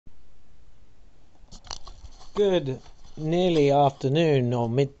Good nearly afternoon or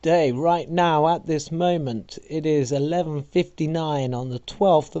midday right now at this moment. It is 11:59 on the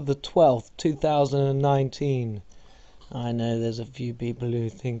 12th of the 12th, 2019. I know there's a few people who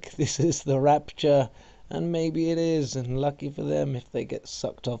think this is the rapture, and maybe it is, and lucky for them if they get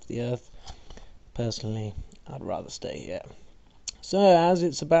sucked off the earth. Personally, I'd rather stay here. So as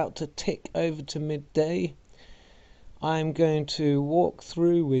it's about to tick over to midday, I'm going to walk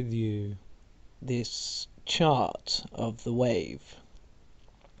through with you this chart of the wave.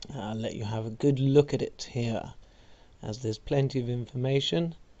 I'll let you have a good look at it here, as there's plenty of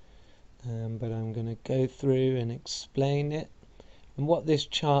information, but I'm going to go through and explain it. And what this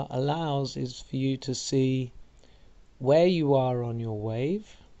chart allows is for you to see where you are on your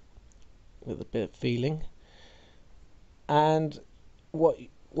wave with a bit of feeling, and what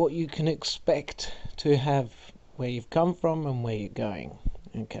you can expect to have, where you've come from and where you're going.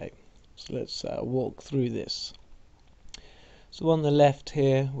 Okay, so let's walk through this. So on the left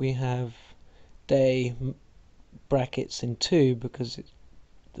here we have day brackets in 2 because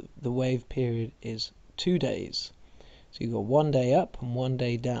the wave period is 2 days. So you've got 1 day up and 1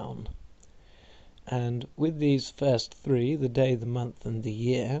 day down. And with these first 3, the day, the month and the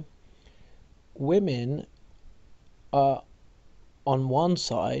year, women are on one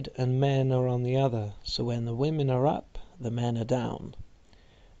side and men are on the other. So when the women are up, the men are down.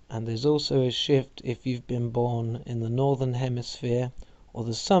 And there's also a shift if you've been born in the northern hemisphere or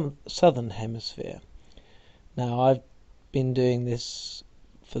the southern hemisphere. Now I've been doing this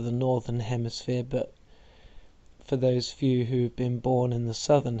for the northern hemisphere, but for those few who've been born in the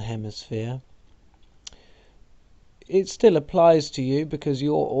southern hemisphere, it still applies to you because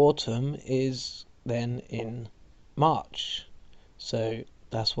your autumn is then in March. So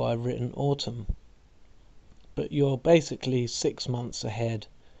that's why I've written autumn. But you're basically 6 months ahead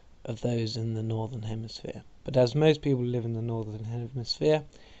of those in the northern hemisphere. But as most people live in the northern hemisphere,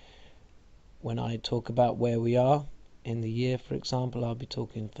 when I talk about where we are in the year, for example, I'll be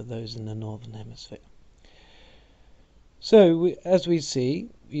talking for those in the northern hemisphere. So as we see,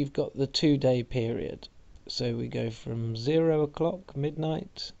 you've got the 2-day period. So we go from 0 o'clock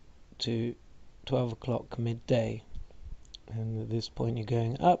midnight to 12 o'clock midday. And at this point you're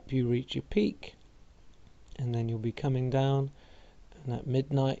going up, you reach your peak, and then you'll be coming down, and at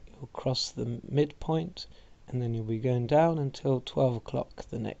midnight you'll cross the midpoint, and then you'll be going down until 12 o'clock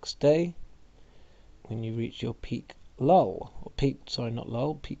the next day, when you reach your peak lull, or peak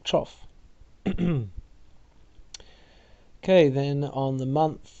trough. Okay, then on the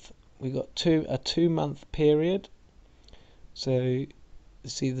month we got a 2-month period. So you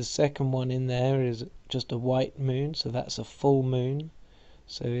see the second one in there is just a white moon, so that's a full moon.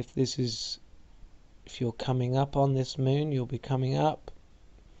 So if you're coming up on this moon, you'll be coming up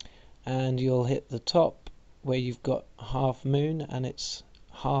and you'll hit the top where you've got half moon and it's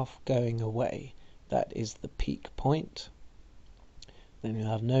half going away. That is the peak point. Then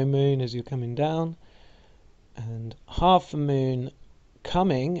you'll have no moon as you're coming down, and half a moon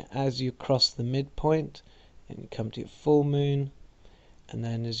coming as you cross the midpoint, and you come to your full moon, and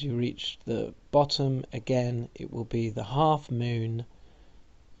then as you reach the bottom again, it will be the half moon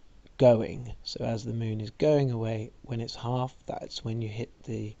going. So as the moon is going away, when it's half, that's when you hit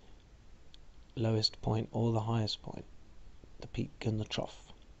the lowest point or the highest point, the peak and the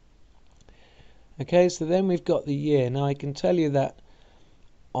trough. Okay, so then we've got the year. Now I can tell you that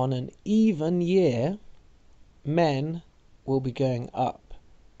on an even year, men will be going up,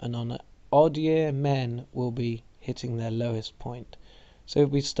 and on an odd year, men will be hitting their lowest point. So if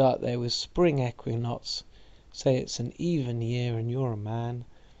we start there with spring equinox, say it's an even year and you're a man,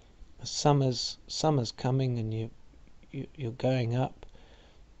 summer's coming and you're going up,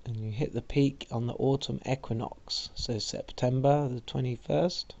 and you hit the peak on the autumn equinox, so September the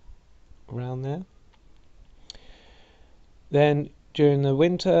 21st, around there. Then during the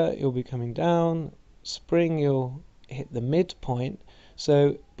winter you'll be coming down, spring you'll hit the midpoint.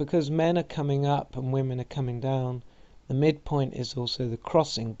 So because men are coming up and women are coming down, the midpoint is also the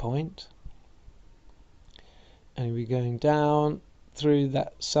crossing point, and you'll be going down through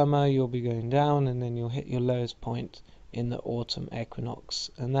that summer, you'll be going down, and then you'll hit your lowest point in the autumn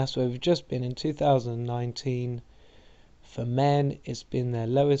equinox. And that's where we've just been in 2019. For men it's been their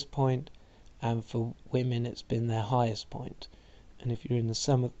lowest point, and for women it's been their highest point. And if you're in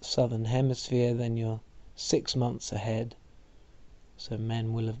the southern hemisphere, then you're 6 months ahead. So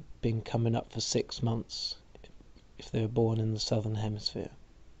men will have been coming up for 6 months if they were born in the southern hemisphere.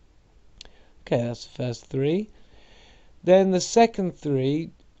 Okay, that's the first 3. Then the second 3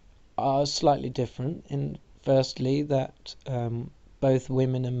 are slightly different. In firstly, that both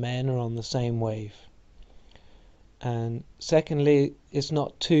women and men are on the same wave. And secondly, it's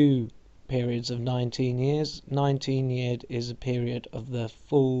not two periods of 19 years. 19 years is a period of the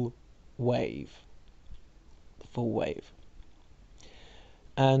full wave. The full wave.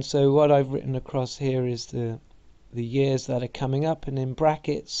 And so what I've written across here is the years that are coming up, and in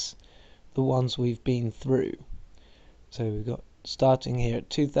brackets the ones we've been through. So we've got starting here at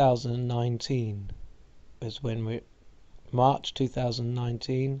 2019 is when we're March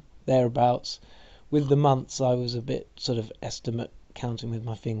 2019, thereabouts. With the months I was a bit sort of estimate, counting with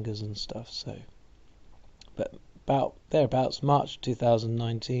my fingers and stuff, so but about thereabouts March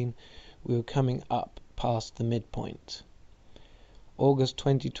 2019 we were coming up past the midpoint. August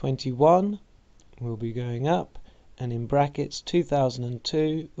 2021 we'll be going up, and in brackets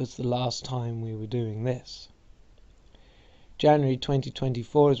 2002 was the last time we were doing this. January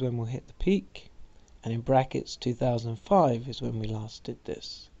 2024 is when we'll hit the peak, and in brackets 2005 is when we last did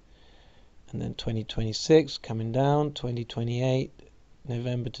this. And then 2026 coming down, 2028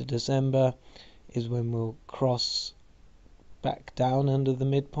 November to December is when we'll cross back down under the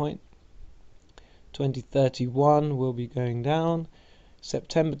midpoint. 2031 will be going down.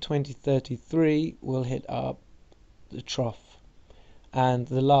 September 2033 will hit the trough, and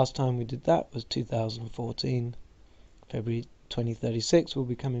the last time we did that was 2014. February 2036 will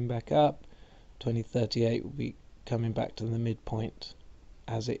be coming back up. 2038 will be coming back to the midpoint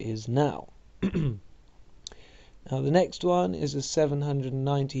as it is now. Now the next one is a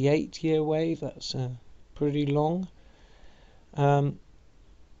 798-year wave. That's pretty long. Now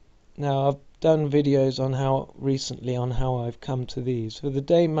I've done videos on how I've come to these. For the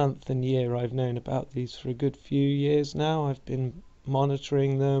day, month and year, I've known about these for a good few years now. I've been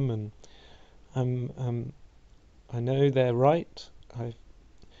monitoring them, and I know they're right.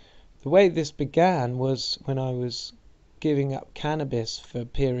 The way this began was when I was giving up cannabis for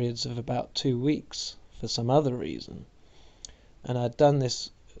periods of about 2 weeks for some other reason, and I'd done this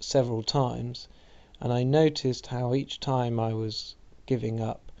several times, and I noticed how each time I was giving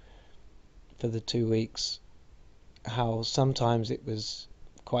up for the 2 weeks, how sometimes it was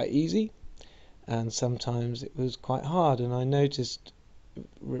quite easy and sometimes it was quite hard, and I noticed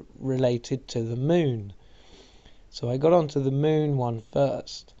related to the moon. So I got onto the moon one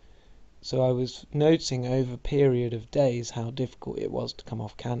first. So I was noticing over a period of days how difficult it was to come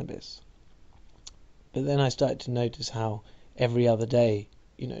off cannabis. But then I started to notice how every other day,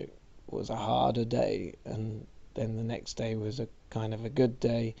 was a harder day, and then the next day was a kind of a good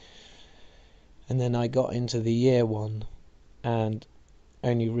day. And then I got into the year one, and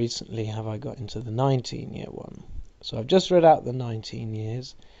only recently have I got into the 19-year one. So I've just read out the 19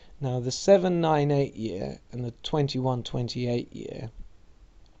 years. Now the 798 year and the 2128 year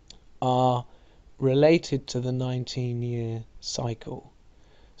are related to the 19-year cycle,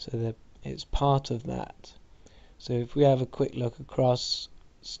 so it's part of that. So if we have a quick look across,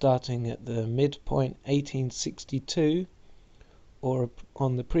 starting at the midpoint 1862, or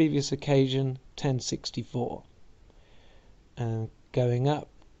on the previous occasion 1064, going up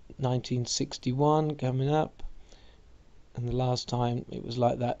 1961, coming up, and the last time it was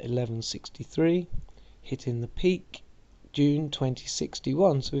like that 1163, hitting the peak June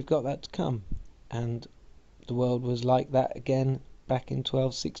 2061. So we've got that to come, and the world was like that again back in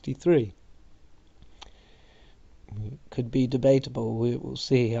 1263. Could be debatable, we will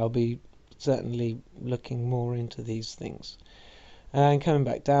see. I'll be certainly looking more into these things. And coming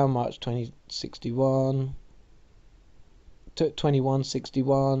back down, March 2061 to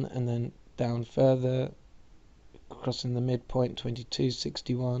 2161, and then down further, crossing the midpoint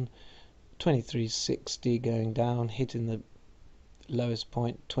 2261, 2360, going down, hitting the lowest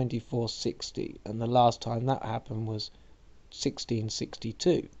point 2460, and the last time that happened was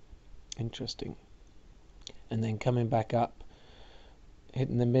 1662. Interesting. And then coming back up,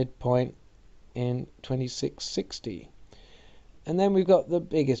 hitting the midpoint in 2660. And then we've got the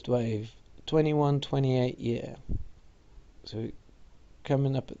biggest wave, 2128 year. So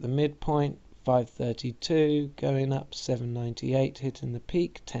coming up at the midpoint 532, going up 798, hitting the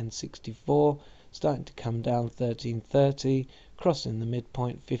peak 1064, starting to come down 1330, crossing the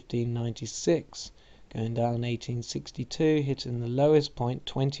midpoint 1596, going down 1862, hitting the lowest point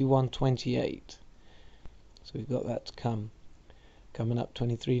 2128. So we've got that to come. Coming up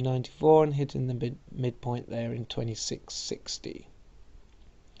 2394 and hitting the midpoint there in 2660.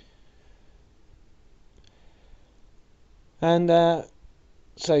 And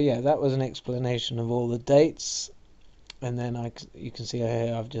so yeah, that was an explanation of all the dates. And then you can see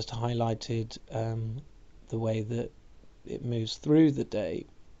here I've just highlighted the way that it moves through the day,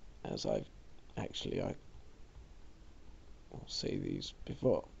 as I will see these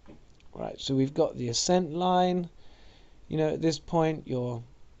before. Right, so we've got the ascent line, you know, at this point you're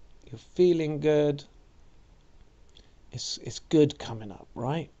feeling good. It's good coming up,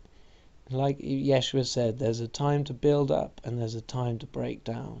 right? Like Yeshua said, there's a time to build up and there's a time to break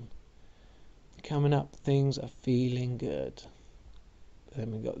down. Coming up, things are feeling good.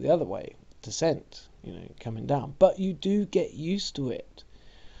 Then we got the other way, descent, you know, coming down. But you do get used to it.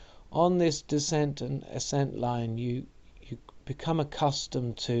 On this descent and ascent line, you become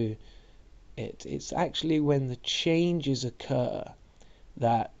accustomed to it. It's actually when the changes occur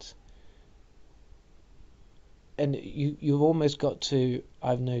that, and you've almost got to,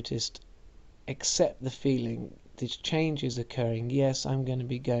 I've noticed, accept the feeling. This change is occurring. Yes, I'm going to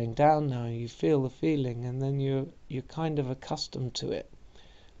be going down now. You feel the feeling, and then you're kind of accustomed to it,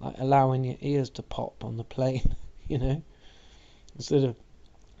 like allowing your ears to pop on the plane, you know, instead of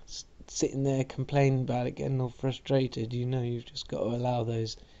sitting there complaining about it, getting all frustrated. You know, you've just got to allow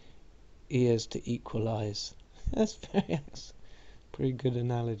those ears to equalize. That's a pretty good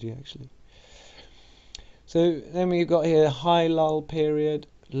analogy, actually. So then we've got here high lull period,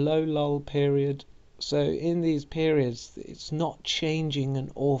 low lull period. So in these periods, it's not changing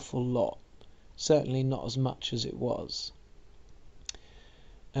an awful lot. Certainly not as much as it was.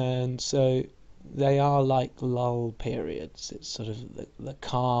 And so they are like lull periods. It's sort of the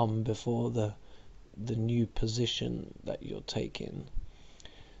calm before the new position that you're taking.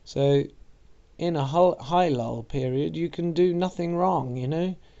 So in a high lull period, you can do nothing wrong, you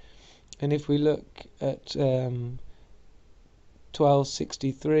know. And if we look at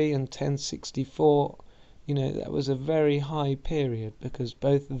 1263 and 1064, you know, that was a very high period because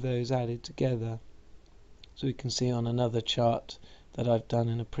both of those added together. So we can see on another chart that I've done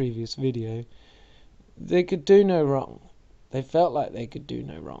in a previous video, they could do no wrong. They felt like they could do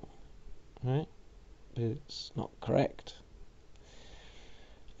no wrong, right? But it's not correct.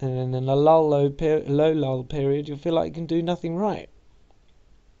 And then in a low lull period, you feel like you can do nothing right.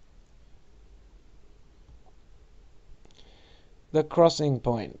 The crossing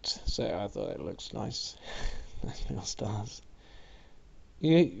point. So I thought it looks nice. Nice little stars.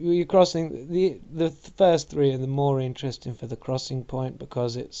 You're crossing the first three are the more interesting for the crossing point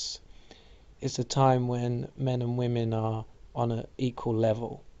because it's a time when men and women are on an equal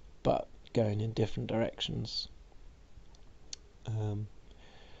level, but going in different directions.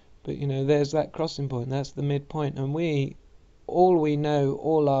 But you know, there's that crossing point. That's the midpoint, and all we know,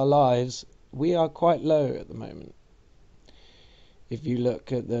 all our lives, we are quite low at the moment. If you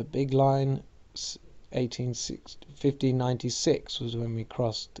look at the big line, 1596 was when we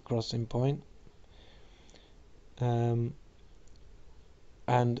crossed the crossing point. And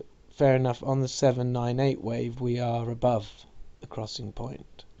fair enough, on the 798 wave we are above the crossing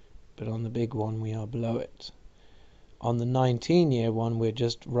point, but on the big one we are below it. On the 19-year one we're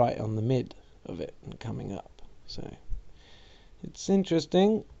just right on the mid of it and coming up. So it's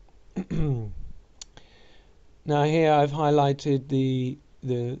interesting. Now here I've highlighted the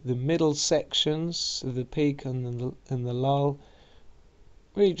middle sections, the peak and the lull.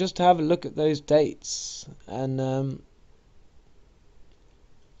 Really just to have a look at those dates, and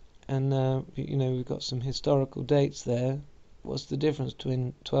you know, we've got some historical dates there. What's the difference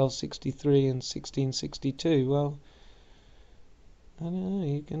between 1263 and 1662? Well, I don't know,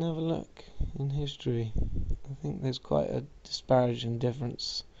 you can have a look in history. I think there's quite a disparaging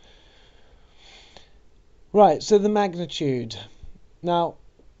difference. Right, so the magnitude. Now,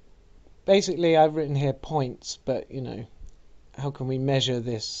 basically I've written here points, but you know, how can we measure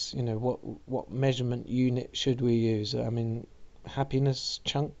this? You know, what measurement unit should we use? I mean, happiness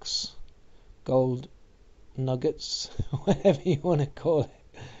chunks, gold nuggets, whatever you want to call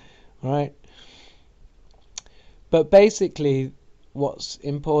it, right? But basically what's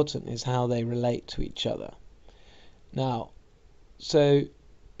important is how they relate to each other. Now, so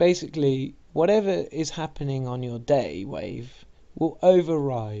basically whatever is happening on your day wave will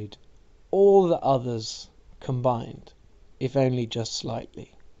override all the others combined, if only just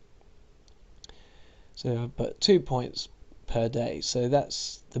slightly. So I put 2 points per day, so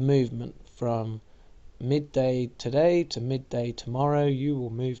that's the movement from midday today to midday tomorrow. You will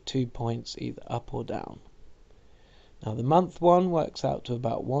move 2 points either up or down. Now the month one works out to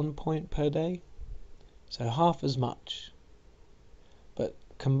about 1 point per day, so half as much. But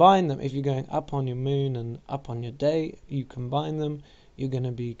combine them, if you're going up on your moon and up on your day, you combine them, you're going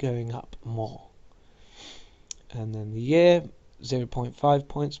to be going up more. And then the year, 0.5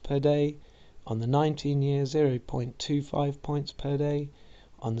 points per day. On the 19 year, 0.25 points per day.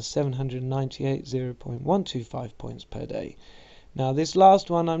 On the 798, 0.125 points per day. Now this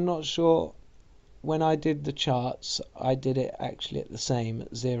last one, I'm not sure. When I did the charts, I did it actually at the same,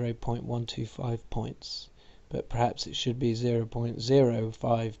 at 0.125 points. but perhaps it should be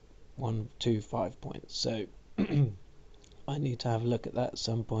 0.05125 points. So I need to have a look at that at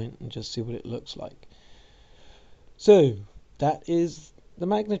some point and just see what it looks like. So that is the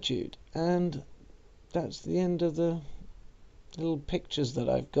magnitude, and that's the end of the little pictures that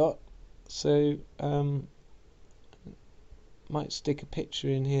I've got. So might stick a picture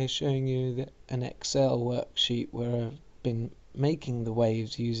in here showing you an Excel worksheet where I've been making the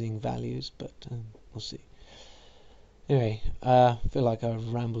waves using values, but we'll see. Anyway, I feel like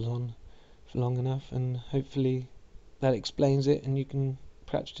I've rambled on for long enough, and hopefully that explains it, and you can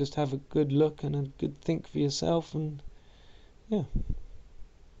perhaps just have a good look and a good think for yourself, and yeah,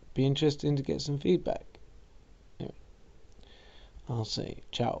 be interesting to get some feedback. Anyway, I'll say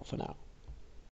ciao for now.